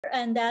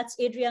and that's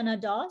Adriana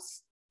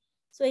Dawes.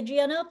 So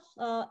Adriana,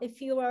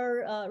 if you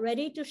are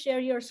ready to share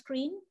your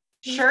screen.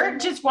 Sure,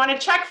 just want to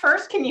check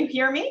first. Can you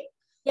hear me?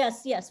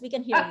 Yes, yes, we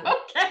can hear you.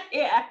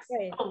 Okay,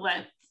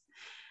 excellent.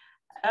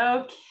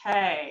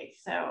 Okay,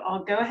 so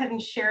I'll go ahead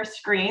and share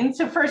screen.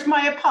 So first,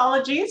 my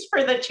apologies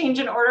for the change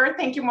in order.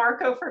 Thank you,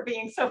 Marco, for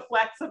being so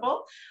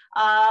flexible.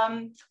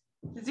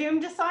 Zoom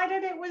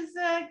decided it was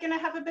going to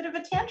have a bit of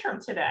a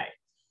tantrum today.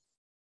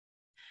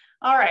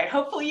 All right,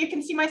 hopefully you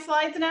can see my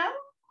slides now.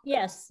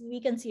 Yes,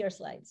 we can see your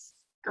slides.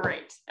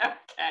 Great,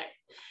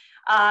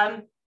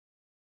 okay.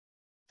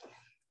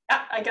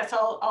 I guess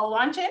I'll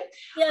launch it.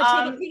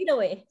 Yeah, take it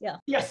away. Yeah.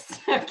 Yes.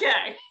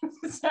 Okay.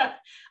 So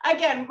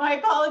again, my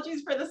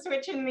apologies for the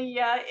switch in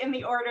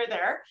the order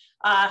there.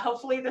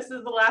 Hopefully this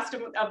is the last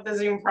of the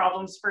Zoom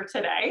problems for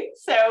today.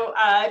 So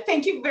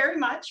thank you very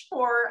much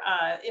for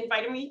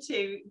inviting me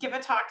to give a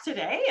talk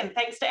today, and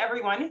thanks to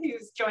everyone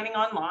who's joining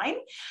online.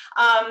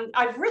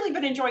 I've really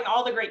been enjoying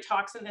all the great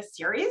talks in this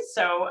series,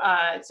 so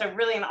so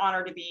really an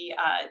honor to be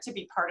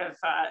part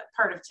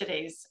of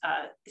today's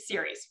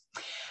series.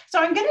 So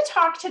I'm going to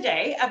talk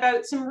today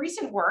about some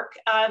recent work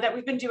that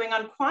we've been doing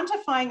on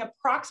quantifying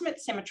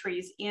approximate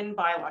symmetries in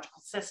biological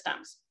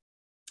systems.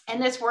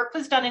 And this work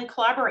was done in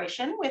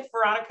collaboration with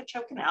Veronica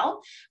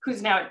Chocanel,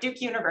 who's now at Duke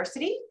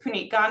University,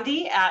 Puneet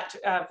Gandhi at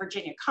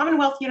Virginia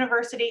Commonwealth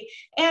University,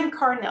 and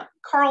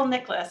Carl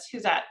Nicholas,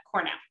 who's at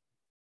Cornell.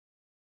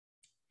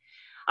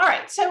 All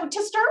right, so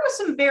to start with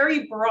some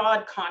very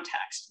broad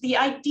context, the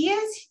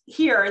ideas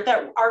here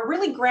that are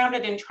really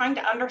grounded in trying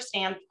to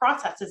understand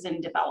processes in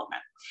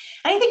development.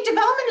 And I think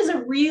development is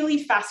a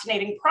really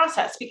fascinating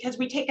process because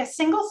we take a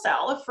single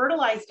cell, a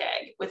fertilized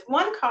egg, with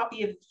one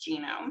copy of the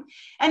genome,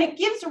 and it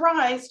gives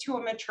rise to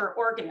a mature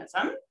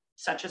organism,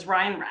 such as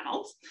Ryan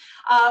Reynolds,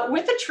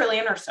 with 1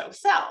 trillion or so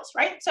cells,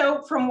 right?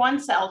 So from one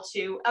cell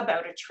to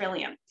about 1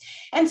 trillion.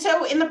 And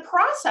so in the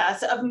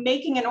process of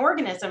making an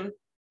organism,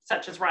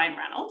 such as Ryan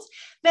Reynolds,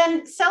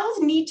 then cells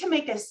need to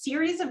make a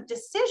series of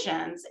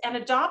decisions and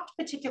adopt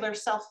particular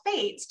cell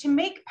fates to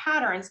make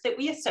patterns that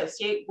we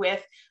associate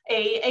with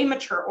a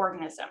mature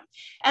organism.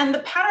 And the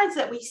patterns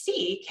that we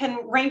see can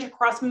range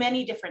across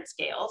many different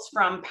scales,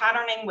 from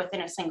patterning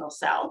within a single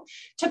cell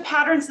to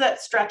patterns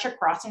that stretch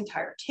across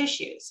entire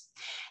tissues.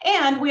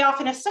 And we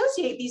often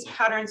associate these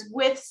patterns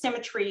with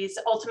symmetries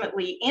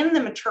ultimately in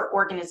the mature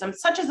organism,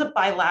 such as a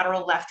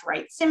bilateral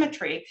left-right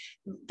symmetry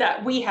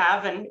that we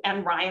have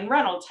and Ryan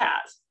Reynolds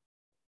has.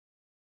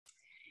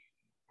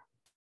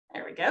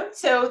 There we go.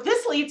 So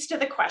this leads to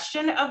the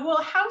question of, well,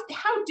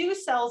 how do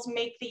cells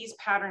make these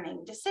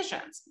patterning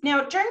decisions?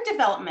 Now, during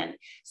development,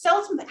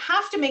 cells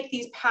have to make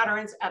these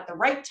patterns at the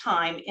right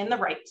time in the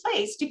right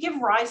place to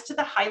give rise to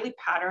the highly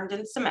patterned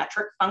and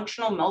symmetric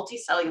functional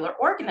multicellular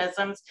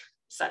organisms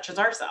such as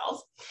our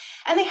cells.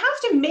 And they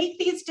have to make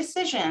these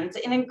decisions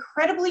in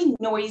incredibly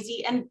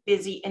noisy and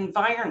busy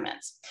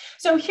environments.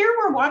 So here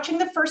we're watching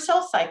the first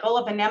cell cycle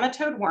of a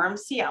nematode worm,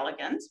 C.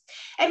 elegans,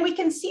 and we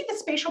can see the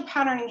spatial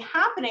patterning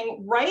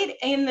happening right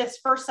in this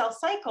first cell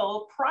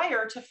cycle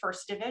prior to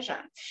first division.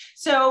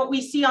 So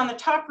we see on the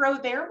top row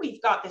there,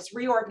 we've got this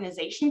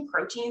reorganization.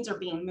 Proteins are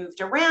being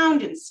moved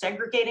around and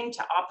segregating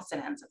to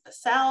opposite ends of the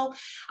cell.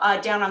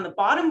 Down on the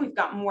bottom, we've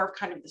got more of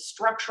kind of the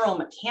structural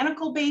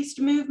mechanical based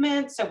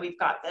movement. So we've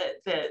got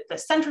the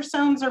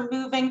centrosomes are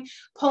moving,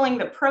 pulling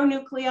the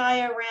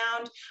pronuclei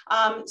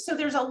around. So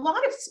there's a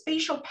lot of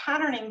spatial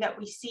patterning that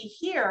we see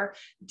here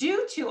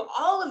due to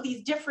all of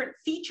these different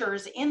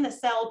features in the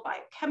cell,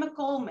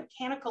 biochemical,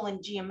 mechanical,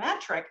 and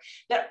geometric,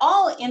 that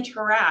all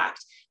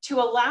interact to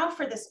allow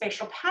for the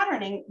spatial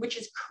patterning, which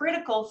is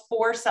critical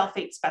for cell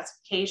fate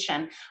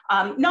specification,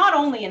 not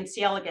only in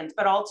C. elegans,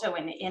 but also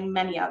in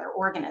many other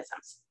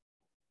organisms.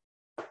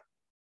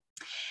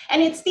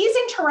 And it's these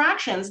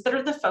interactions that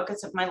are the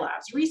focus of my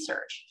lab's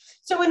research.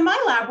 So in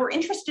my lab, we're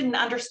interested in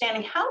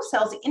understanding how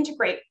cells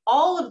integrate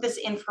all of this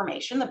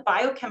information, the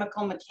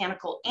biochemical,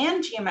 mechanical,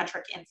 and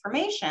geometric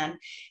information,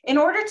 in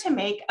order to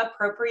make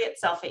appropriate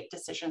cell fate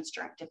decisions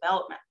during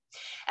development.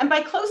 And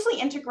by closely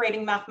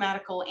integrating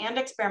mathematical and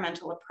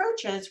experimental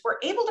approaches, we're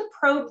able to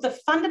probe the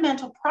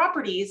fundamental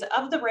properties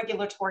of the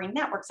regulatory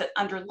networks that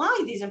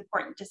underlie these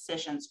important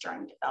decisions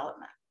during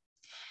development.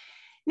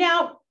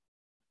 Now,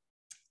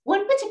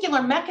 one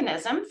particular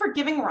mechanism for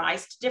giving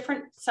rise to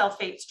different cell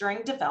fates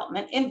during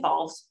development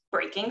involves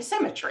breaking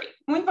symmetry.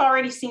 We've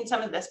already seen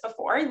some of this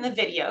before in the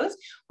videos,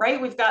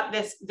 right? We've got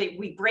this,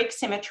 we break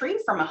symmetry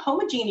from a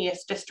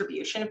homogeneous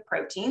distribution of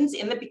proteins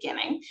in the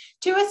beginning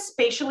to a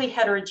spatially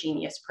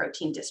heterogeneous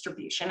protein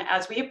distribution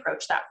as we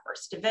approach that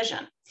first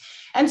division.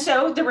 And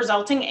so the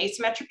resulting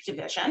asymmetric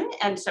division,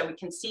 and so we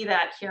can see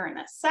that here in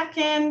a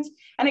second.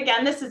 And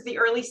again, this is the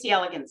early C.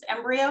 elegans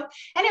embryo,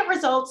 and it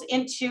results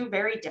in two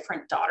very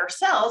different daughter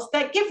cells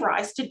that give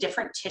rise to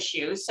different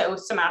tissues, so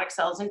somatic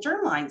cells and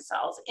germline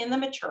cells in the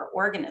mature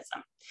organism.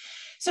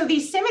 So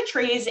these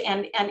symmetries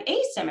and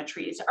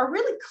asymmetries are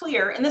really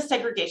clear in the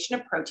segregation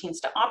of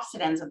proteins to opposite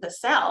ends of the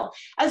cell,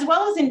 as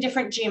well as in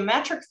different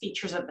geometric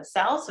features of the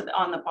cell. So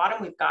on the bottom,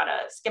 we've got a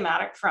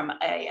schematic from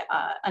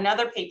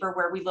another paper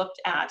where we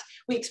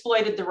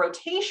exploited the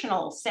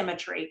rotational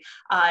symmetry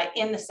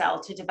in the cell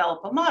to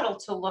develop a model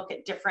to look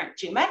at different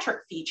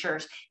geometric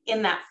features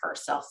in that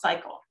first cell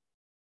cycle.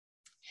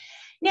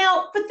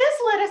 Now, but this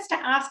led us to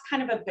ask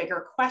kind of a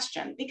bigger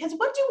question, because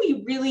what do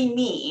we really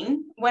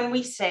mean when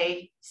we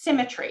say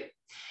symmetry?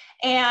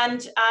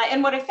 And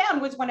what I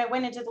found was when I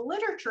went into the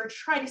literature to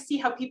try to see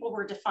how people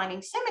were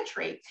defining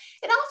symmetry,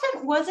 it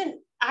often wasn't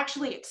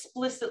actually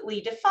explicitly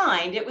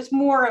defined. It was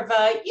more of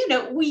a,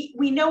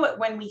 we know it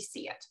when we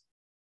see it.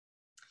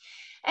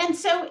 And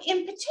so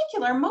in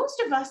particular, most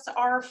of us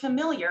are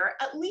familiar,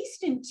 at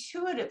least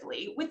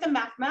intuitively, with the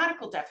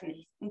mathematical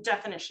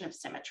definition of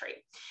symmetry.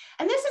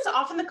 And this is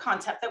often the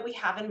concept that we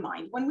have in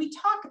mind when we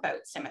talk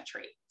about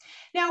symmetry.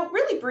 Now,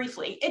 really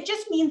briefly, it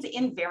just means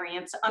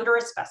invariance under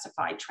a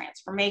specified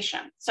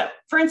transformation. So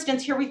for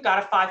instance, here we've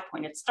got a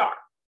 5-pointed star.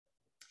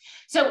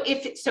 So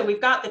we've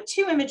got the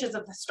two images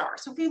of the star.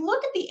 So if we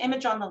look at the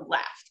image on the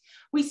left,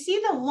 we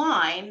see the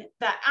line,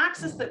 that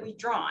axis that we've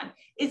drawn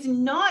is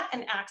not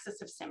an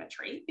axis of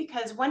symmetry,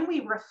 because when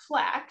we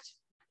reflect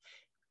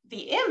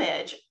the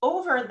image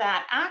over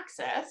that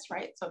axis,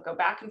 right? So go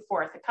back and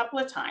forth a couple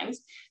of times.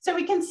 So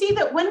we can see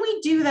that when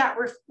we do that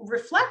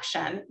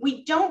reflection,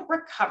 we don't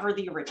recover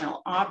the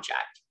original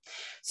object.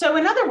 So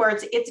in other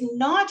words, it's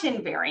not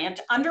invariant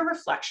under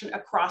reflection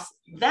across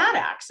that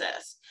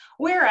axis.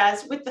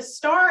 Whereas with the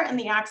star and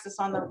the axis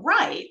on the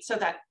right, so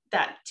that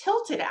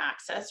tilted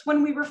axis,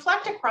 when we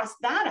reflect across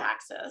that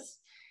axis,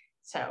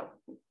 so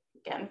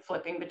again,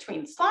 flipping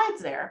between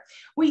slides there,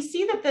 we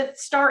see that the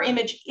star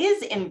image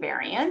is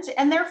invariant,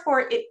 and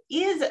therefore it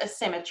is a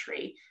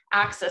symmetry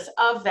axis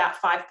of that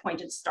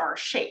 5-pointed star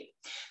shape.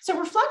 So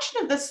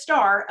reflection of the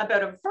star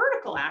about a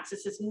vertical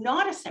axis is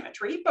not a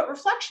symmetry, but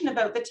reflection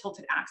about the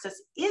tilted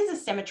axis is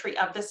a symmetry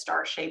of the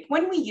star shape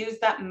when we use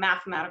that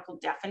mathematical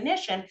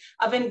definition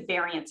of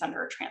invariance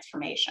under a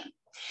transformation.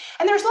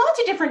 And there's lots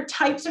of different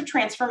types of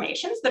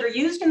transformations that are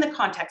used in the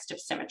context of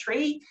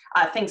symmetry,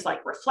 things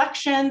like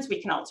reflections.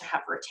 We can also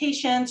have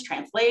rotations,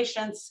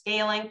 translations,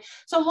 scaling.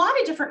 So a lot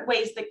of different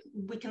ways that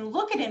we can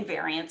look at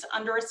invariance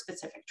under a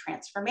specific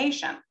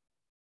transformation.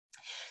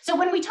 So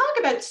when we talk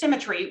about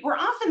symmetry, we're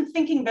often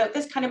thinking about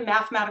this kind of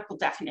mathematical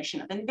definition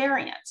of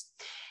invariance.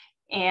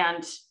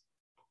 And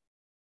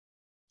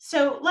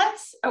so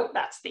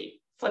that's the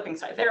flipping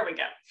side, there we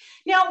go.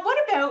 Now, what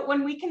about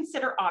when we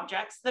consider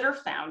objects that are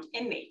found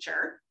in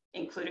nature,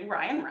 including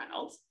Ryan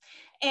Reynolds,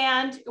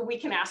 and we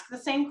can ask the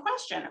same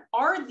question,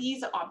 are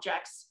these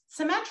objects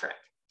symmetric?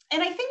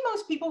 And I think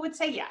most people would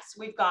say yes.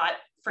 We've got,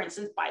 for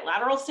instance,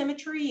 bilateral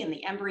symmetry in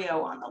the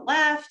embryo on the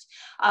left.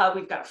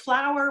 We've got a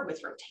flower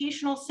with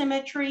rotational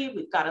symmetry.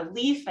 We've got a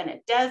leaf and a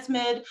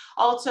desmid,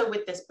 also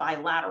with this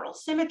bilateral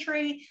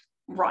symmetry.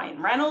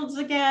 Ryan Reynolds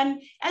again.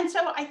 And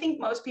so I think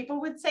most people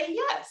would say,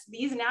 yes,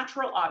 these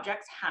natural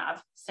objects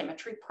have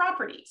symmetry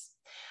properties.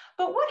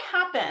 But what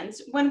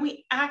happens when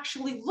we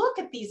actually look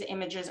at these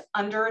images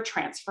under a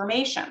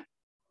transformation?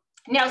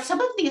 Now,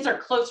 some of these are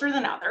closer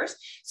than others.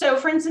 So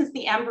for instance,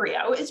 the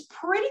embryo is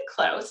pretty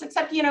close,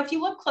 except, if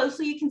you look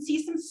closely, you can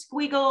see some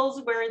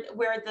squiggles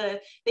where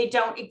they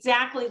don't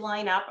exactly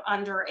line up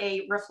under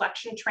a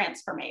reflection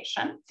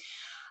transformation.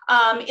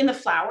 In the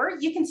flower,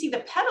 you can see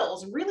the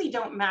petals really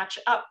don't match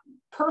up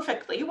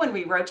perfectly when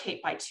we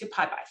rotate by 2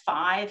 pi by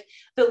 5.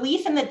 The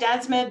leaf and the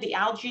desmid, the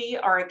algae,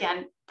 are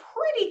again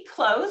pretty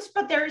close,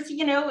 but there's,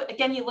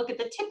 again, you look at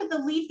the tip of the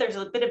leaf, there's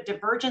a bit of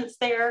divergence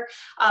there.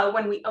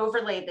 When we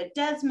overlay the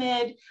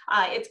desmid,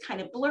 it's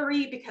kind of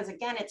blurry because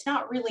again, it's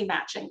not really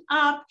matching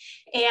up.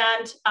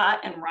 And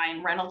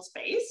Ryan Reynolds'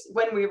 face,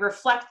 when we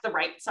reflect the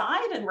right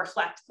side and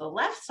reflect the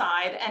left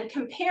side and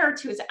compare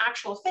to his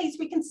actual face,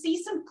 we can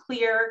see some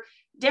clear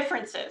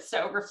differences.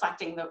 So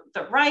reflecting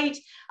the right,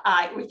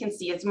 we can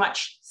see it's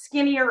much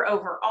skinnier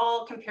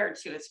overall compared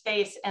to his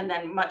face, and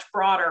then much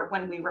broader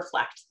when we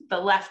reflect the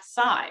left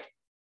side.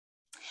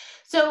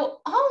 So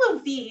all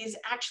of these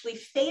actually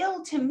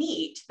fail to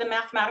meet the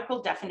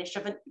mathematical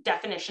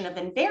definition of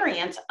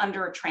invariance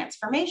under a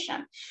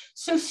transformation.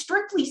 So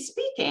strictly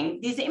speaking,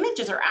 these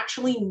images are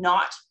actually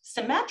not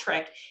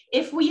symmetric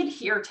if we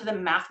adhere to the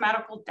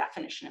mathematical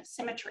definition of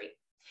symmetry.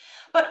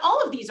 But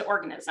all of these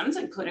organisms,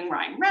 including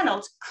Ryan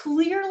Reynolds,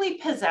 clearly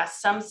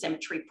possess some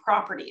symmetry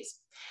properties.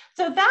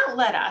 So that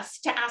led us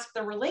to ask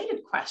the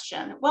related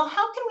question, well,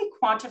 how can we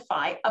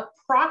quantify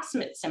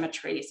approximate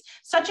symmetries,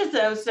 such as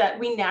those that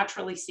we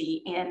naturally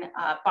see in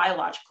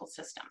biological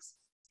systems?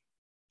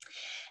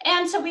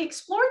 And so we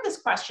explored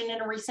this question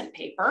in a recent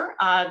paper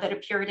that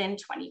appeared in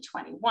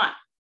 2021.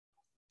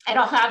 And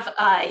I'll have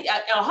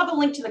a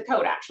link to the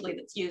code actually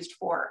that's used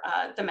for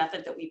the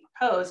method that we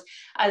propose,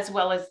 as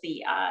well as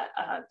the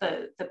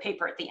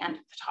paper at the end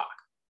of the talk.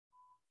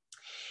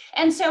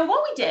 And so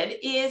what we did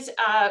is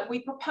we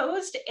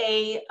proposed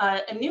a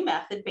new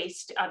method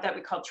based that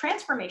we call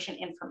transformation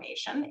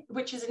information,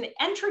 which is an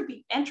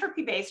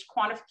entropy-based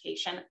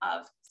quantification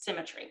of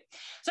symmetry.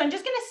 So I'm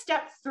just going to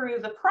step through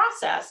the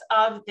process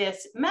of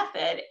this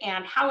method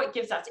and how it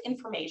gives us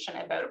information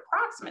about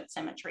approximate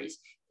symmetries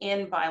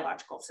in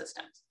biological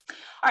systems.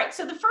 All right,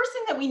 so the first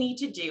thing that we need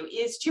to do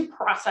is to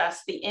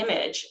process the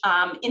image,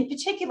 in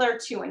particular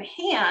to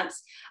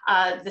enhance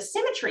the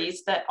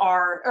symmetries that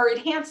are, or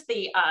enhance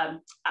the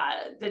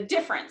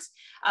difference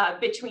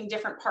between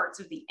different parts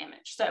of the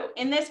image. So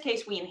in this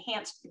case, we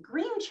enhanced the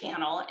green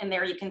channel, and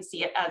there you can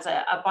see it as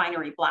a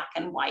binary black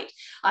and white,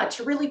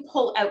 to really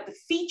pull out the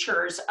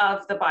features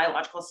of the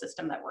biological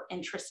system that we're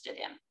interested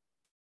in.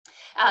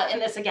 And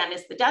this again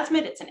is the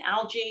desmid, it's an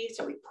algae.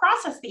 So we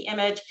process the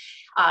image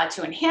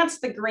to enhance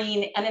the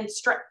green and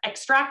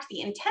extract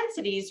the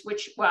intensities,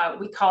 which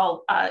we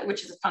call,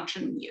 which is a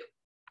function mu.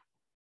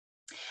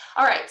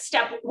 All right,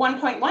 step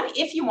 1.1,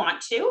 if you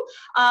want to.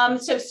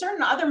 So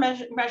certain other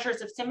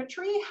measures of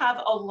symmetry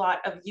have a lot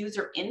of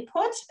user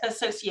input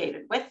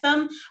associated with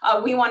them.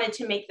 We wanted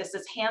to make this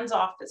as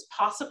hands-off as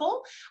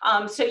possible.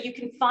 So you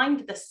can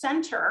find the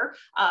center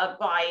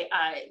by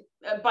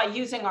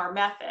using our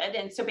method.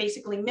 And so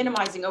basically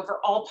minimizing over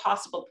all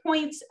possible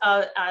points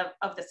of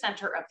the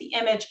center of the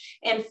image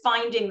and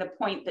finding the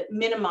point that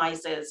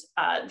minimizes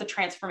the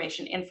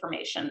transformation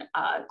information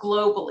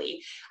globally.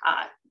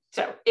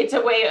 So it's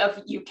a way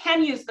of, you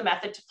can use the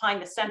method to find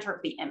the center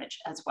of the image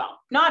as well.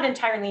 Not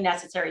entirely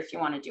necessary if you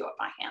want to do it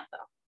by hand though.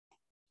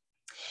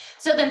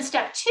 So then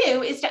step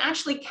 2 is to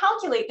actually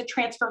calculate the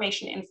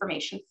transformation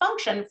information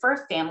function for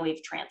a family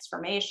of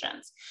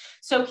transformations.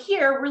 So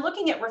here we're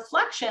looking at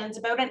reflections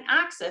about an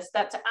axis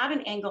that's at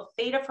an angle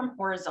theta from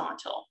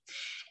horizontal.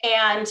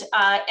 And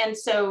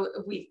so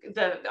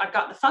I've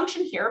got the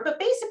function here, but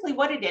basically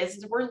what it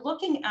is we're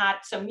looking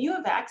at, so mu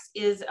of x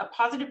is a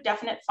positive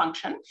definite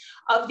function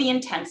of the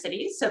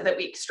intensities, so that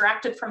we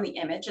extracted from the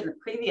image in the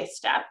previous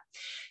step.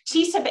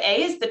 T sub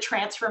a is the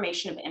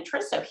transformation of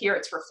interest. So here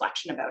it's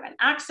reflection about an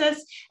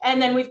axis.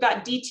 And then we've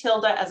got d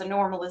tilde as a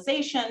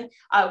normalization,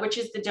 which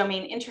is the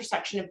domain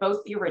intersection of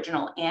both the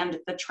original and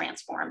the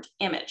transformed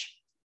image.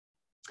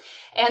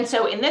 And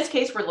so in this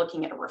case, we're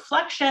looking at a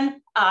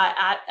reflection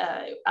about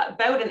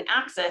an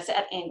axis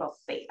at angle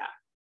theta.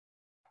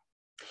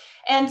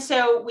 And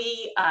so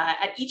we,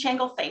 at each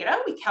angle theta,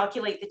 we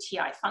calculate the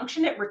TI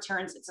function. It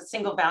returns, it's a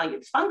single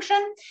valued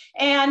function,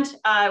 and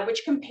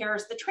which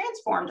compares the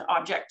transformed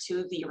object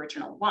to the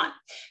original one.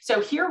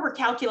 So here we're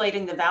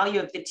calculating the value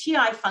of the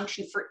TI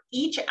function for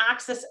each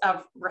axis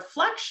of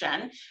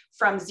reflection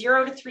from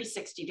 0 to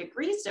 360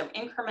 degrees, so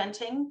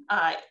incrementing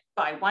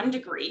by 1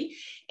 degree,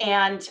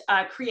 and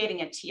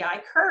creating a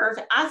TI curve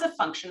as a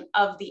function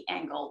of the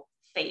angle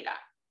theta.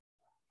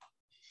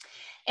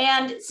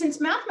 And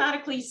since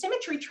mathematically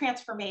symmetry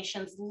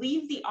transformations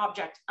leave the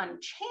object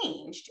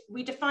unchanged,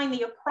 we define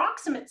the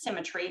approximate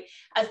symmetry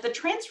as the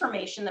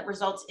transformation that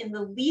results in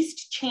the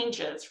least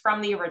changes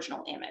from the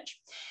original image.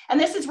 And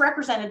this is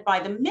represented by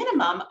the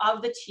minimum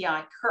of the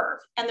TI curve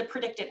and the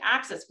predicted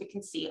axis we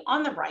can see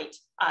on the right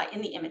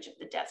in the image of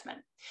the desmid.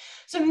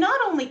 So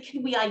not only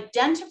can we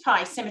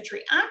identify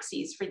symmetry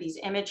axes for these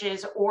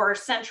images or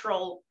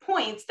central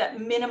points that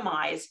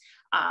minimize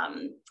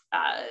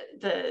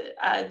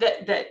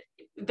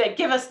that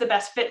give us the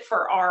best fit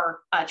for our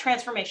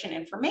transformation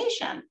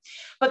information,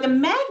 but the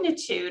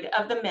magnitude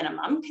of the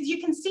minimum, because you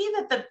can see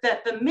that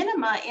the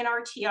minima in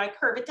our TI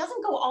curve, it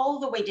doesn't go all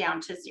the way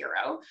down to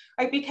 0,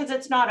 right? Because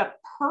it's not a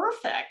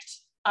perfect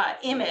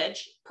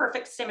image,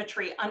 perfect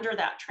symmetry under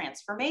that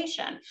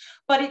transformation,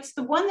 but it's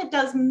the one that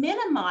does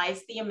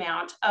minimize the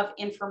amount of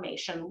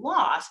information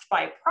lost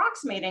by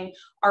approximating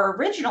our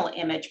original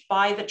image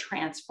by the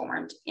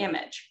transformed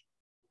image.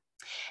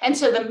 And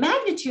so the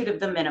magnitude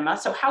of the minima,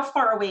 so how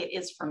far away it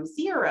is from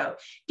 0,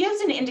 gives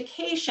an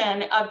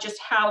indication of just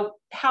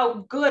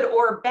how good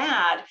or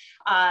bad,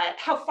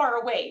 how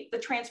far away the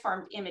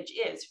transformed image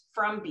is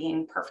from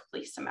being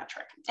perfectly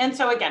symmetric. And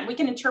so again, we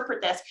can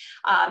interpret this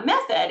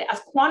method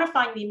as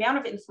quantifying the amount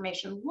of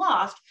information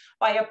lost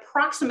by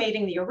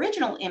approximating the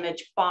original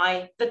image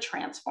by the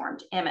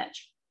transformed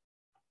image.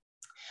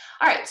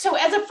 All right, so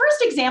as a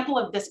first example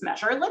of this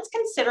measure, let's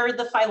consider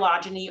the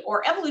phylogeny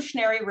or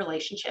evolutionary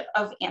relationship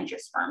of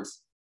angiosperms,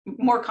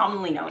 more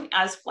commonly known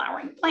as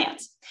flowering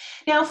plants.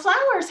 Now,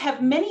 flowers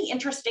have many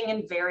interesting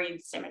and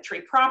varied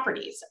symmetry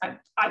properties.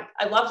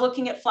 I love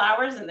looking at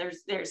flowers, and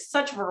there's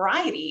such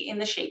variety in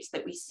the shapes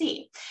that we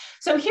see.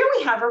 So here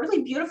we have a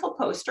really beautiful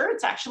poster.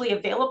 It's actually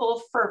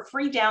available for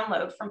free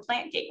download from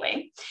Plant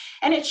Gateway,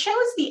 and it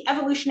shows the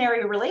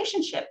evolutionary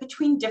relationship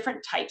between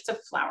different types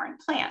of flowering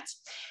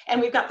plants. And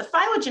we've got the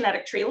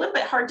phylogenetic tree, a little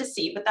bit hard to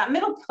see, but that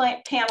middle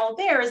panel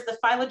there is the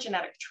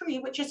phylogenetic tree,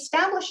 which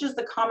establishes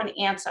the common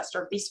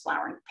ancestor of these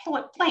flowering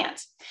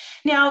plants.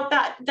 Now,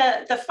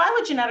 the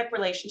phylogenetic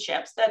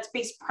relationships, that's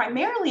based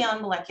primarily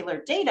on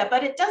molecular data,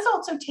 but it does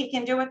also take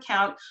into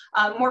account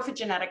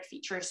morphogenetic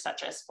features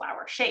such as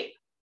flower shape.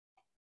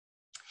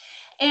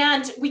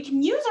 And we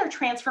can use our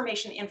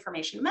transformation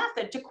information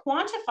method to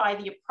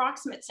quantify the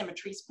approximate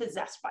symmetries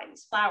possessed by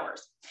these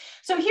flowers.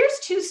 So here's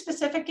two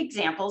specific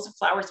examples of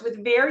flowers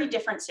with very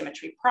different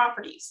symmetry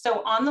properties.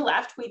 So on the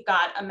left, we've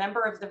got a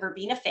member of the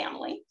verbena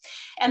family.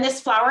 And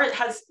this flower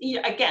has,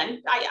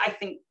 again, I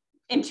think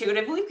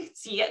intuitively, we can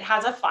see it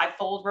has a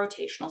five-fold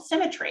rotational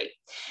symmetry.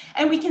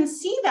 And we can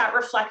see that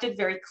reflected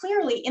very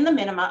clearly in the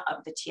minima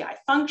of the TI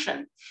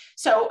function.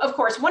 So of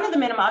course, one of the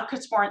minima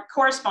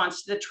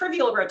corresponds to the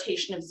trivial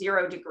rotation of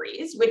 0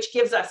 degrees, which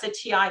gives us a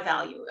TI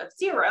value of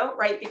 0,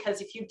 right?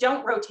 Because if you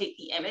don't rotate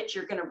the image,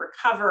 you're going to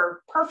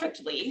recover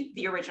perfectly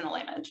the original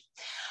image.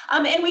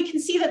 And we can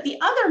see that the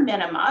other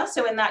minima,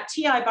 so in that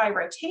TI by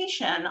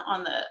rotation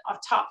on the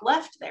top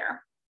left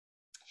there,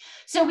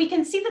 so we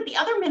can see that the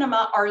other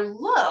minima are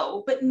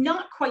low, but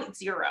not quite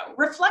 0,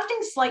 reflecting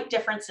slight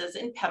differences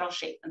in petal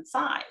shape and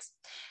size.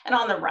 And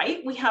on the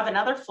right, we have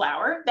another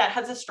flower that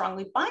has a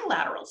strongly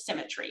bilateral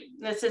symmetry.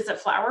 This is a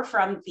flower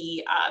from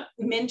the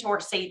mint or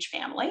sage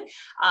family.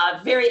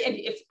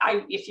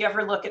 If you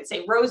ever look at,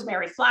 say,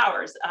 rosemary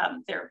flowers,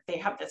 they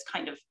have this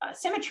kind of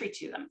symmetry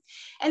to them.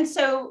 And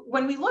so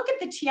when we look at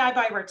the TI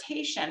by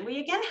rotation, we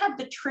again have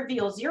the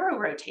trivial 0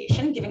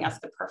 rotation, giving us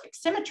the perfect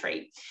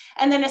symmetry.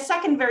 And then a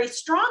second very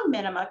strong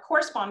minima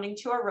corresponding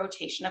to a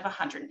rotation of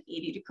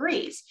 180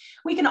 degrees.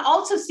 We can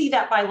also see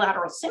that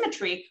bilateral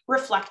symmetry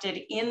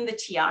reflected in the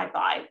TI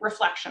by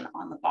reflection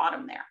on the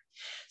bottom there.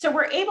 So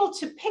we're able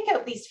to pick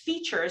out these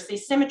features,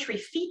 these symmetry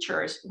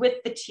features with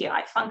the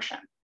TI function.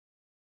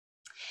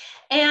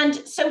 And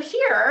so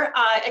here,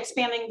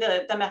 expanding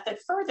the method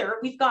further,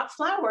 we've got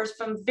flowers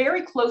from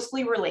very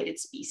closely related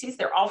species.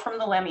 They're all from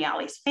the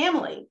Lamiales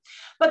family,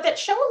 but that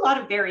show a lot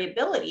of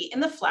variability in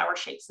the flower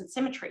shapes and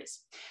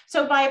symmetries.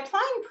 So by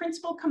applying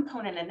principal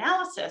component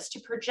analysis to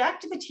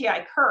project the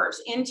TI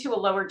curves into a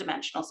lower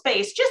dimensional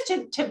space, just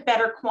to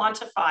better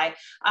quantify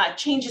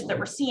changes that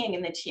we're seeing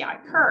in the TI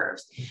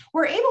curves,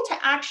 we're able to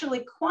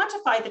actually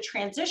quantify the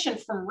transition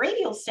from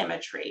radial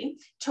symmetry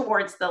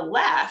towards the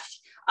left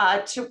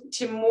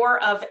to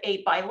more of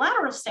a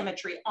bilateral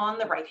symmetry on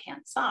the right-hand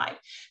side.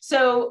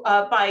 So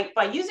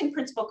by using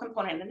principal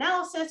component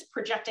analysis,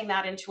 projecting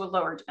that into a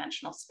lower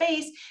dimensional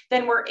space,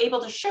 then we're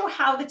able to show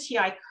how the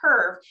TI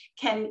curve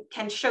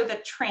can show the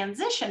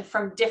transition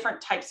from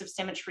different types of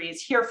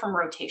symmetries, here from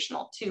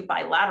rotational to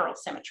bilateral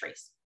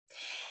symmetries.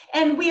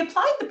 And we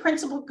applied the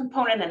principal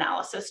component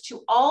analysis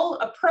to all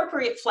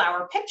appropriate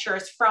flower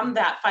pictures from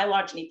that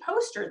phylogeny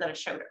poster that I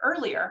showed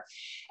earlier.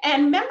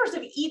 And members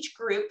of each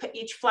group,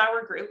 each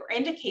flower group, are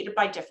indicated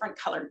by different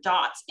colored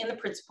dots in the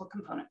principal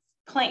component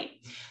plane.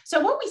 So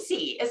what we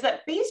see is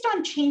that based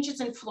on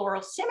changes in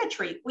floral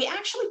symmetry, we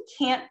actually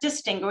can't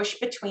distinguish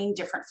between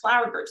different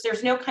flower groups.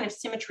 There's no kind of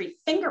symmetry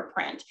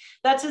fingerprint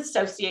that's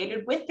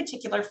associated with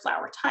particular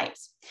flower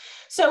types.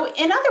 So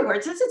in other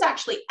words, this is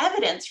actually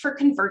evidence for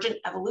convergent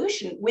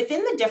evolution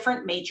within the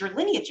different major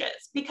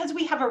lineages, because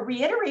we have a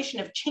reiteration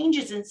of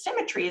changes in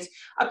symmetries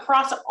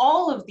across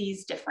all of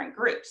these different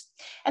groups.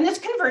 And this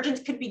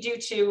convergence could be due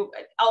to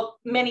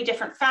many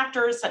different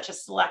factors, such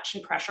as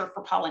selection pressure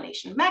for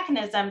pollination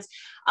mechanisms.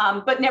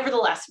 But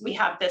nevertheless, we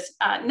have this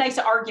nice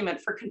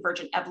argument for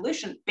convergent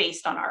evolution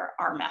based on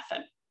our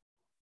method.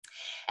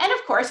 And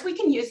of course, we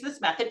can use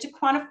this method to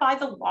quantify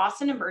the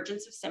loss and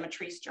emergence of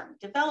symmetries during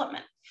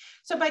development.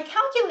 So by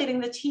calculating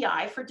the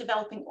TI for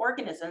developing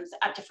organisms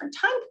at different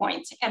time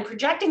points and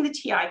projecting the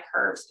TI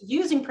curves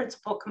using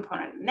principal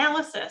component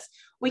analysis,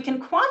 we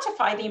can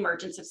quantify the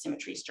emergence of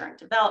symmetries during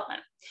development.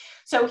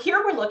 So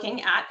here we're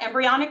looking at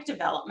embryonic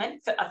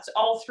development,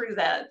 all through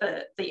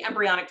the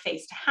embryonic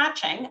phase to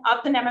hatching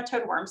of the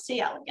nematode worm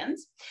C.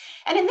 elegans.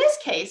 And in this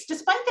case,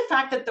 despite the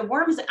fact that the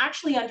worm is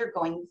actually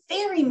undergoing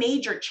very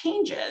major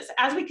changes,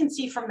 as we can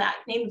see from that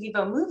in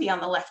vivo movie on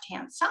the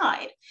left-hand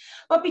side,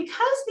 but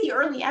because the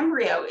early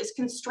embryo is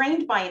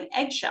constrained by an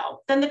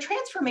eggshell, then the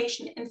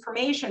transformation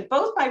information,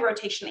 both by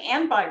rotation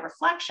and by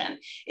reflection,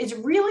 is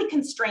really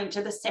constrained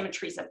to the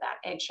symmetries of that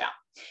eggshell.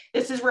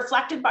 This is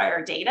reflected by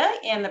our data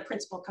in the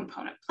principal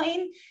component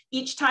plane.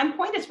 Each time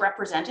point is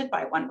represented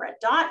by one red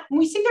dot. And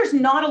we see there's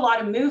not a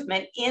lot of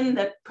movement in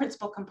the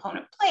principal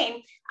component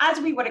plane, as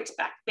we would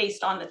expect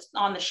based on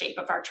the shape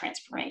of our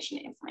transformation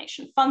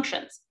information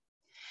functions.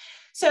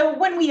 So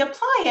when we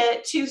apply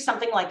it to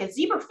something like a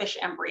zebrafish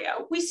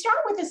embryo, we start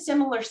with a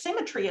similar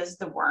symmetry as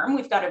the worm.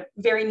 We've got a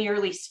very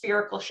nearly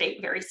spherical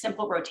shape, very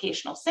simple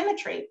rotational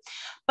symmetry.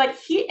 But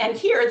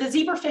here, the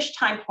zebrafish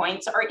time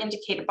points are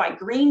indicated by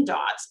green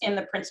dots in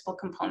the principal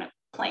component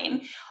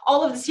plane.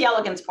 All of the C.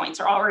 elegans points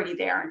are already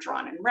there and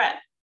drawn in red.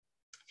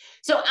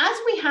 So as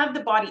we have the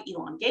body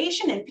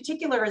elongation, in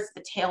particular as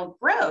the tail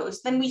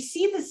grows, then we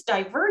see this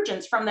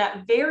divergence from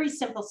that very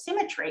simple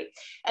symmetry.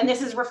 And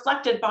this is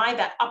reflected by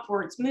that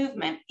upwards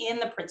movement in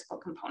the principal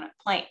component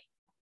plane.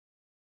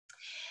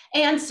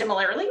 And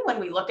similarly,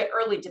 when we look at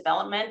early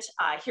development,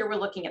 here we're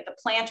looking at the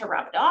plant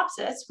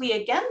Arabidopsis, we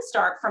again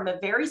start from a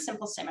very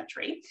simple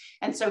symmetry.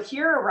 And so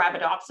here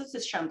Arabidopsis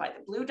is shown by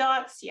the blue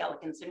dots, C.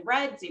 elegans in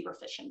red,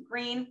 zebrafish in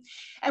green.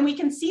 And we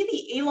can see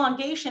the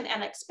elongation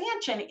and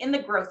expansion in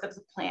the growth of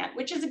the plant,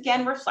 which is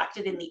again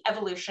reflected in the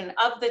evolution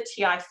of the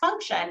TI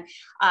function,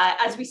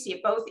 as we see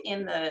it both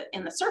in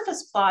the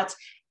surface plots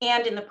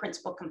and in the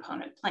principal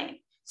component plane.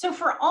 So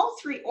for all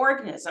three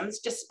organisms,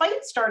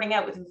 despite starting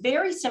out with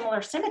very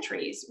similar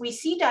symmetries, we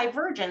see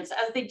divergence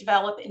as they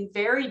develop in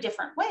very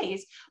different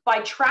ways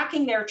by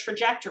tracking their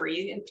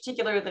trajectory, in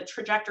particular the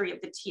trajectory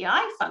of the TI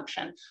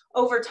function,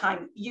 over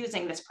time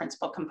using this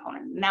principal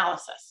component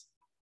analysis.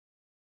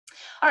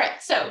 All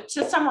right, so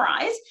to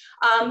summarize,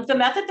 the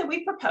method that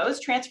we propose,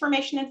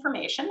 transformation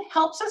information,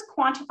 helps us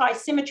quantify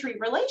symmetry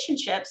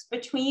relationships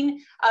between,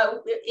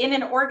 in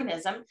an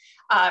organism,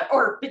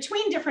 or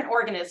between different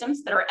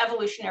organisms that are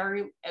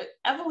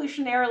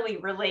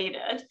evolutionarily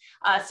related,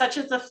 such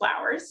as the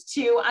flowers,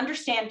 to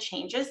understand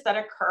changes that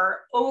occur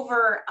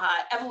over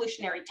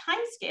evolutionary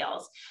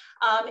timescales.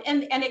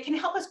 And it can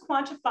help us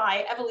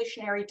quantify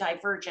evolutionary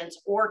divergence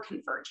or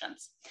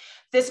convergence.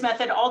 This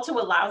method also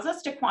allows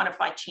us to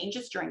quantify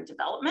changes during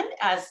development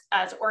as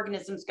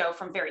organisms go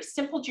from very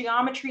simple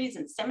geometries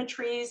and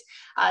symmetries,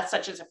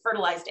 such as a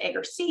fertilized egg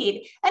or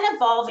seed, and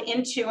evolve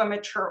into a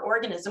mature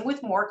organism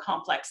with more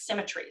complex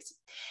symmetries.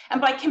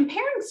 And by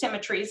comparing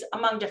symmetries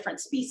among different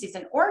species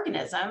and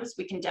organisms,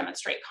 we can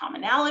demonstrate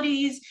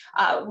commonalities,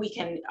 we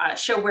can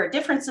show where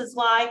differences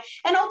lie,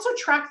 and also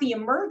track the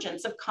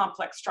emergence of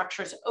complex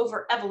structures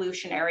over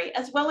evolutionary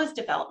as well as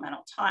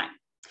developmental time.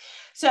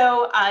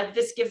 So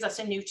this gives us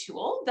a new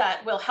tool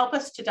that will help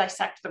us to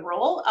dissect the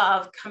role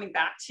of, coming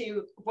back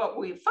to what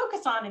we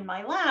focus on in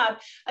my lab,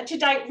 to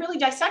really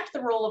dissect the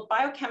role of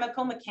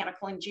biochemical,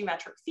 mechanical, and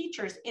geometric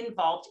features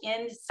involved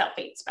in cell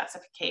fate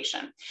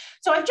specification.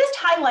 So I've just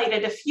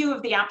highlighted a few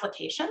of the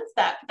applications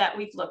that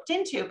we've looked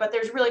into, but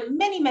there's really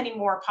many, many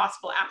more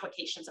possible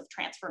applications of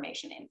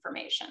transformation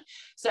information.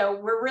 So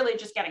we're really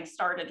just getting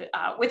started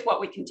with what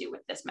we can do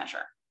with this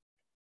measure.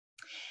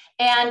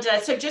 And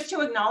so just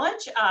to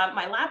acknowledge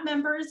my lab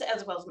members,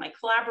 as well as my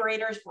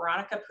collaborators,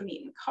 Veronica,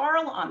 Puneet, and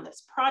Carl on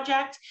this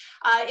project.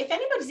 If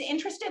anybody's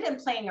interested in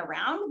playing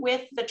around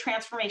with the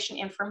transformation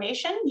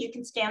information, you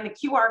can scan the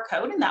QR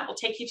code and that will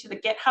take you to the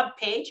GitHub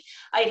page.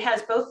 It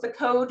has both the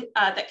code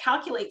that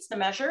calculates the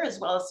measure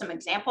as well as some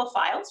example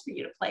files for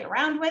you to play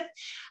around with.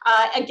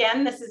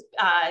 Again, this is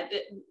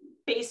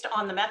based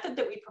on the method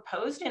that we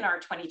proposed in our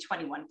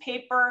 2021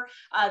 paper.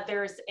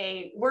 There's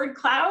a word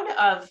cloud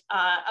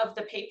of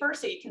the paper,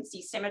 so you can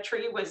see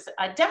symmetry was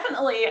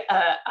definitely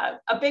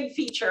a big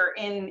feature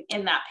in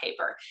that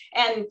paper.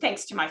 And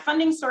thanks to my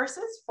funding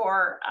sources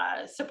for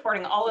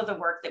supporting all of the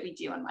work that we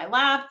do in my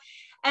lab.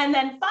 And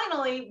then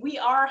finally, we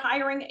are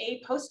hiring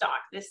a postdoc.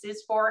 This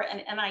is for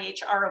an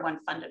NIH R01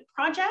 funded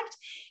project.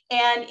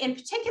 And in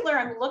particular,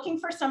 I'm looking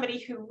for somebody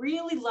who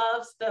really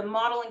loves the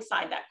modeling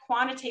side, that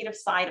quantitative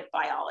side of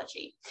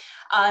biology.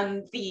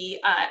 The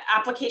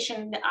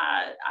application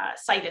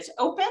site is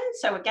open.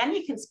 So again,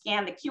 you can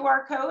scan the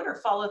QR code or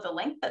follow the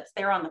link that's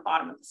there on the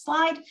bottom of the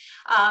slide.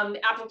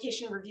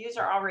 Application reviews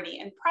are already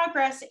in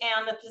progress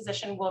and the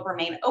position will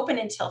remain open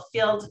until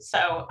filled.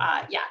 So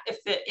yeah,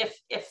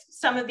 if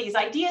some of these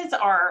ideas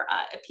are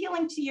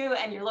appealing to you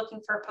and you're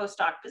looking for a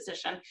postdoc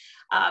position,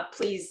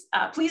 please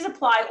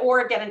apply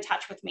or get in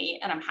touch with me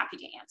and I'm happy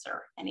to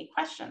answer any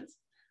questions.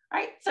 All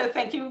right, so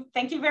thank you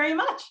very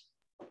much.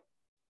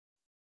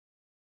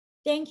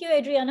 Thank you,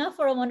 Adriana,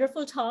 for a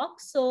wonderful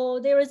talk. So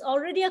there is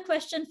already a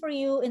question for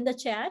you in the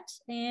chat.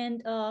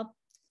 And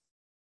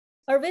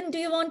Arvind, do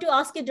you want to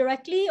ask it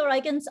directly or I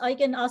can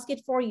ask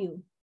it for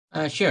you?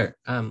 Sure.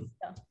 Yeah.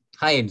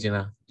 Hi,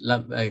 Adriana.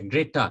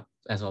 Great talk,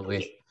 as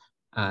always.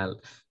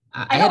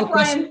 I hope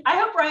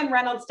Ryan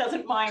Reynolds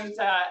doesn't mind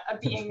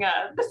being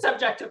the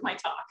subject of my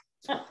talk.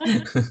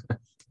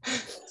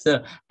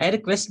 So I had a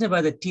question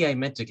about the TI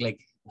metric.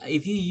 Like,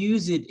 if you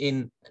use it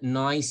in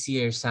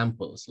noisier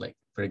samples, like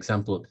for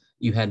example,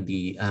 you had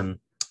the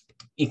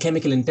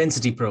chemical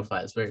intensity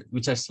profiles,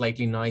 which are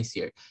slightly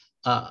noisier.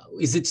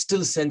 Is it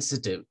still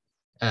sensitive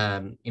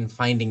in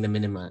finding the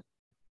minima?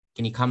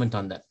 Can you comment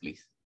on that,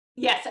 please?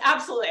 Yes,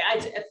 absolutely.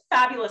 A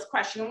fabulous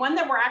question, one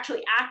that we're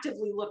actually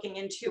actively looking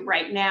into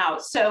right now.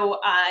 So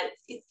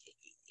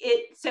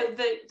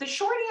the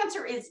short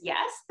answer is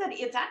yes, that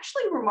it's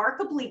actually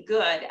remarkably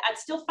good at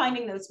still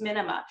finding those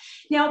minima.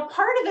 Now,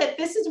 part of it,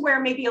 this is where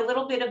maybe a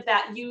little bit of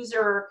that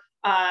user,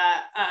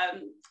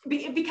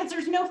 because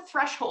there's no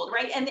threshold,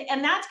 right? And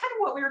that's kind of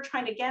what we were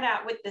trying to get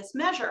at with this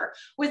measure,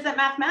 was that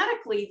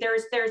mathematically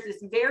there's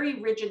this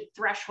very rigid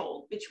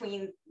threshold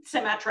between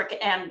symmetric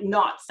and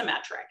not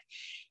symmetric.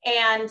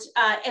 And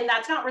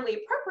that's not really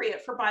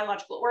appropriate for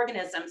biological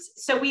organisms.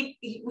 So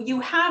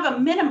you have a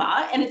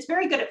minima, and it's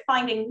very good at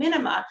finding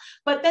minima,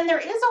 but then there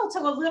is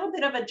also a little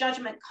bit of a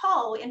judgment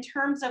call in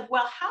terms of,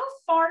 well, how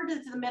far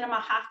does the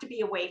minima have to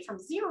be away from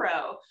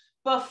zero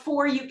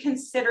before you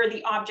consider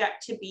the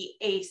object to be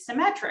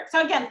asymmetric?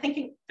 So again,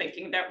 thinking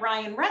that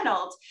Ryan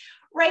Reynolds,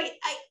 Right.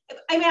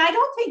 I mean, I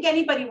don't think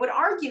anybody would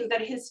argue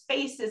that his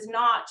face is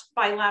not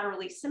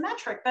bilaterally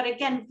symmetric, but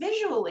again,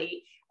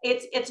 visually,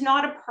 it's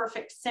not a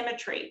perfect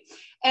symmetry.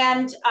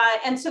 And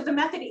so the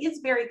method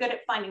is very good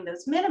at finding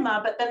those minima,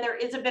 but then there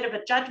is a bit of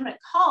a judgment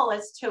call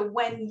as to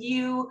when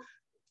you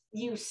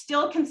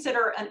still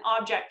consider an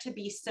object to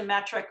be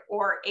symmetric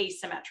or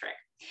asymmetric.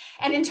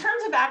 And in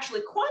terms of actually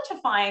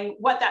quantifying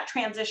what that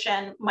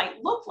transition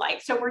might look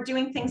like, so we're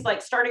doing things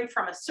like starting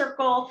from a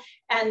circle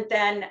and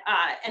then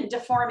and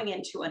deforming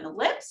into an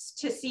ellipse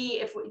to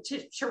see if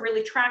to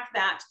really track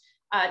that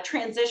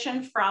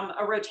transition from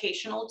a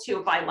rotational to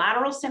a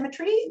bilateral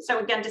symmetry. So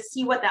again, to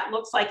see what that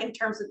looks like in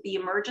terms of the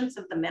emergence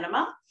of the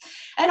minima,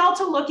 and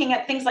also looking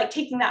at things like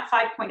taking that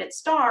 5-pointed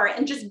star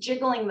and just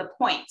jiggling the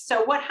points.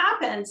 So what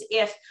happens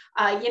if,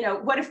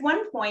 what if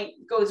one point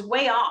goes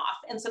way off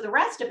and so the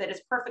rest of it is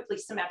perfectly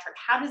symmetric?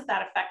 How does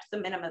that affect the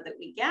minima that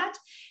we get?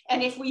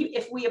 And if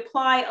we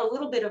apply a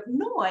little bit of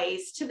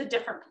noise to the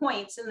different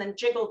points and then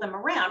jiggle them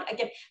around,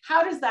 again,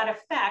 how does that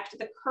affect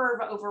the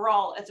curve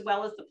overall, as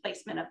well as the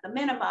placement of the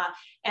minima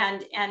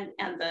and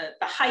the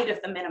height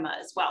of the minima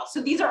as well?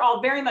 So these are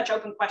all very much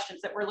open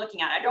questions that we're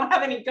looking at. I don't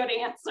have any good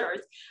answers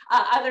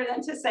other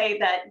than to say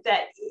that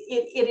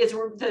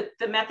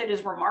the method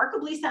is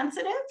remarkably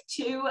sensitive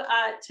to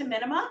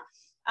minima,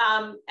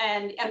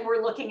 and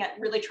we're looking at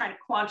really trying to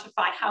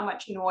quantify how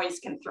much noise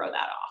can throw that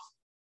off.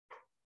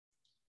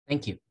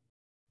 Thank you.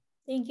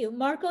 Thank you.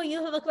 Marco,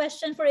 you have a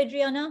question for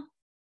Adriana?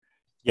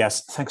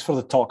 Yes, thanks for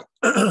the talk.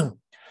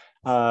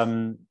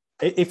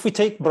 If we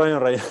take Brian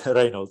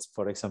Reynolds,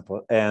 for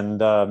example,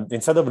 and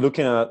instead of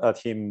looking at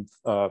him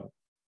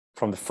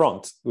from the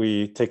front,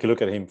 we take a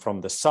look at him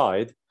from the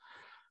side.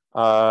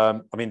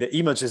 I mean, the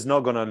image is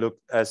not going to look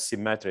as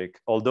symmetric,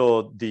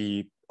 although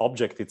the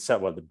object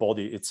itself, well, the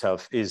body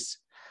itself is.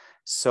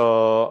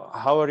 So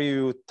how are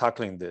you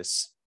tackling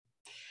this?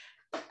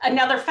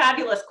 Another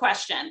fabulous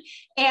question.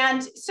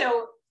 And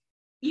so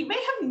you may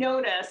have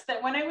noticed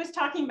that when I was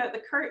talking about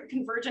the current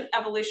convergent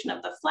evolution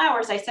of the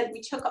flowers, I said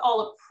we took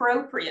all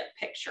appropriate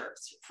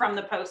pictures from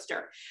the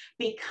poster,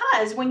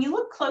 because when you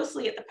look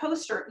closely at the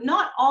poster,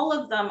 not all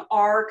of them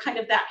are kind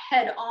of that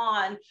head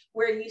on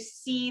where you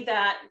see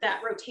that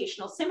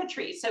rotational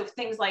symmetry. So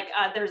things like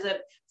there's a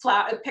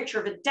picture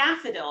of a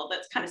daffodil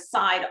that's kind of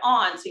side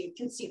on, so you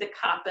can see the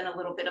cup and a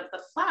little bit of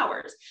the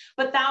flowers.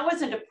 But that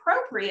wasn't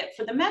appropriate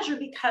for the measure,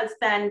 because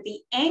then the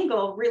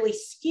angle really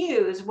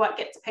skews what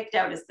gets picked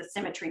out as the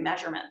symmetry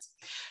measurements.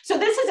 So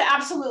this is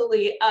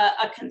absolutely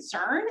a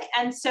concern.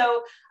 And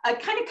so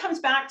it kind of comes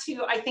back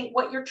to, I think,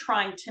 what you're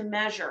trying to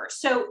measure.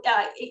 So,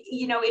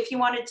 if you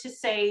wanted to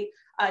say,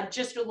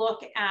 just to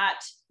look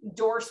at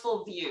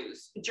dorsal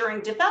views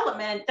during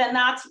development, then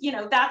that's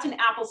an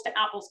apples to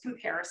apples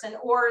comparison.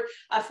 Or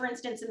for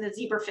instance, in the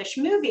zebrafish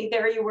movie,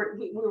 there we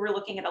were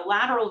looking at a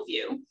lateral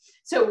view.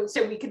 So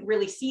we could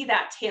really see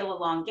that tail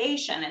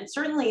elongation. And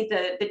certainly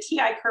the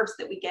TI curves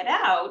that we get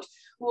out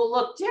will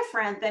look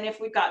different than if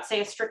we've got, say,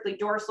 a strictly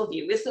dorsal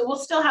view. So we'll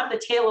still have the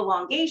tail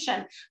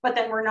elongation, but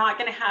then we're not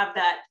going to have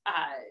that,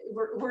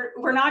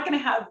 we're not going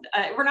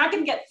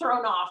to get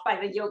thrown off by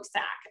the yolk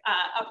sac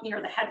up near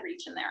the head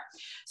region there.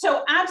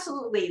 So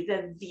absolutely,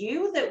 the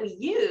view that we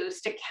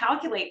use to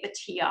calculate the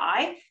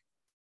TI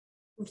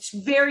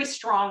very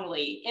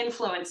strongly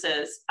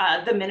influences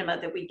the minima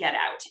that we get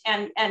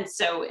out. And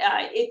so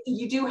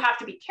you do have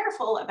to be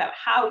careful about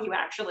how you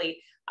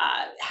actually,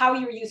 how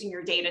you're using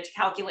your data to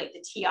calculate the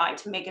TI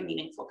to make a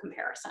meaningful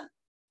comparison.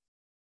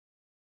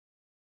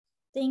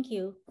 Thank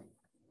you.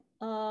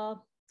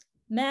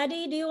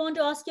 Maddie, do you want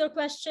to ask your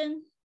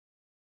question?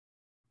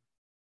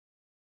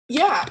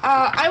 Yeah,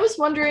 I was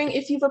wondering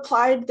if you've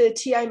applied the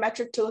TI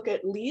metric to look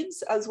at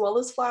leaves as well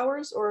as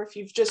flowers, or if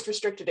you've just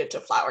restricted it to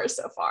flowers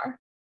so far.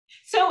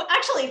 So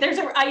actually,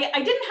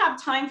 I didn't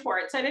have time for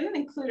it, so I didn't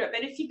include it.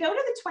 But if you go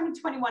to the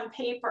 2021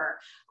 paper,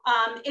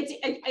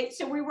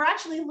 so we were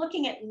actually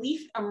looking at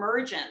leaf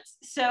emergence.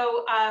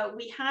 So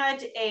we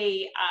had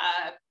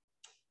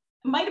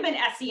might have been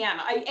SEM,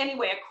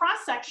 anyway, a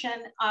cross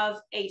section of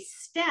a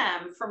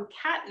stem from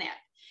catnip.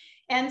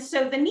 And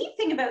so the neat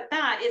thing about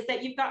that is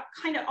that you've got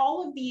kind of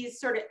all of these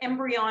sort of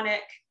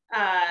embryonic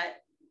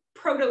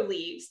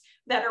proto-leaves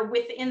that are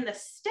within the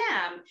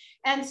stem.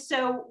 And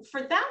so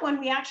for that one,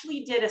 we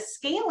actually did a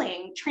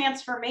scaling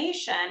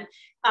transformation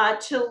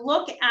to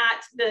look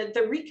at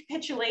the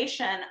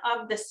recapitulation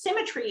of the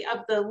symmetry of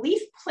the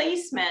leaf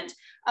placement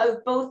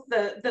of both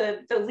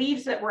the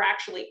leaves that were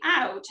actually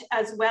out,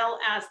 as well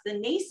as the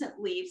nascent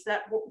leaves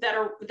that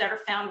are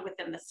found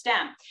within the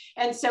stem.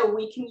 And so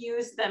we can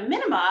use the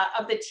minima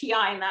of the TI,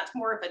 and that's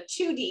more of a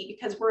 2D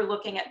because we're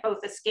looking at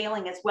both a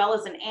scaling as well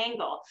as an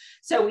angle.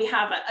 So we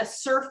have a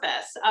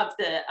surface of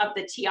the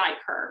TI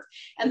curve,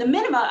 and the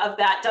minima of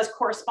that does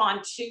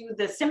correspond to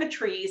the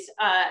symmetries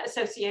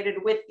associated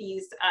with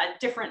these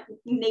different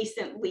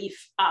nascent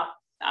leaf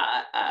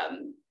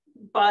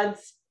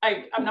buds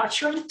I'm not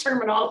sure of the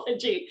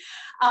terminology.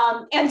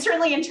 And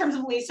certainly in terms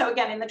of leaves, so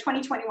again, in the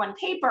 2021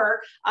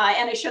 paper,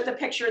 and I showed the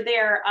picture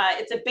there,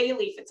 it's a bay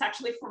leaf. It's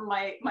actually from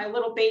my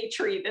little bay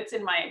tree that's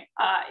in my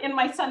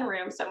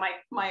sunroom. So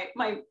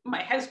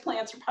my house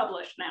plants are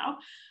published now.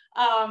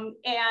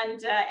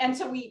 And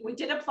so we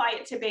did apply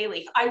it to bay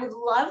leaf. I would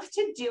love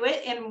to do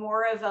it in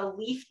more of a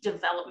leaf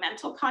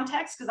developmental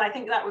context, because I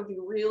think that would be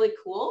really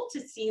cool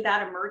to see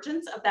that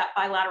emergence of that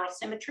bilateral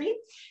symmetry.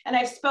 And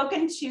I've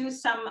spoken to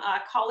some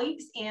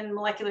colleagues in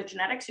molecular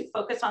genetics who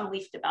focus on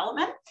leaf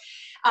development.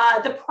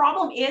 The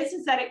problem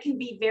is that it can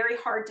be very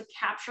hard to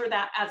capture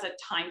that as a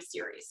time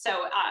series.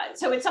 So,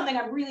 so it's something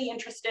I'm really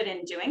interested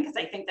in doing, because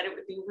I think that it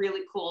would be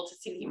really cool to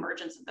see the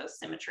emergence of those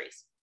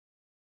symmetries.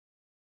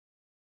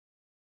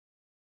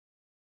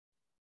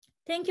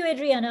 Thank you,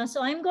 Adriana.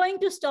 So I'm going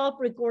to stop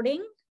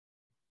recording.